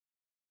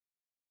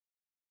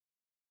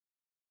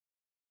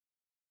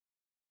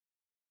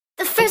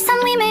The first time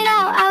we made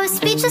out, I was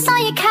speechless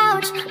on your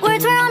couch.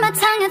 Words were on my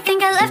tongue, I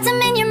think I left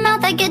them in your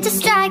mouth. I get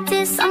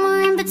distracted,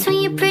 somewhere in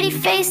between your pretty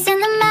face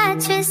and the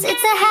mattress.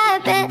 It's a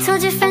habit.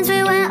 Told your friends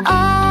we went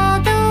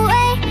all the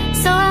way,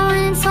 so I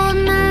went and told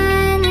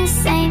mine the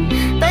same.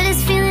 But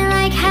it's feeling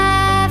like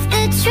half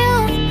the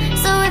truth,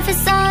 so if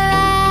it's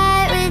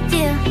alright with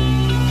you,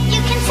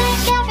 you can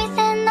take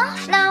everything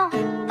off now,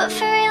 but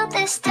for real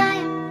this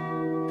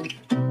time.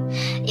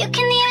 You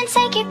can even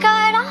take your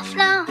guard off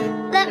now,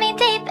 let me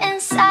deep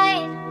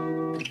inside.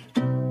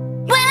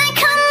 When I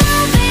come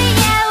over,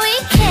 yeah, we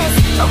kiss,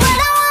 but what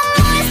I want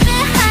more is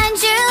behind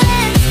your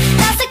lips.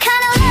 That's the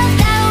kind of love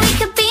that we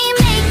could be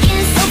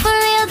making. So for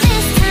real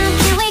this time,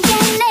 can we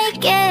get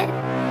naked?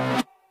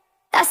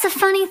 That's the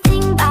funny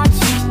thing about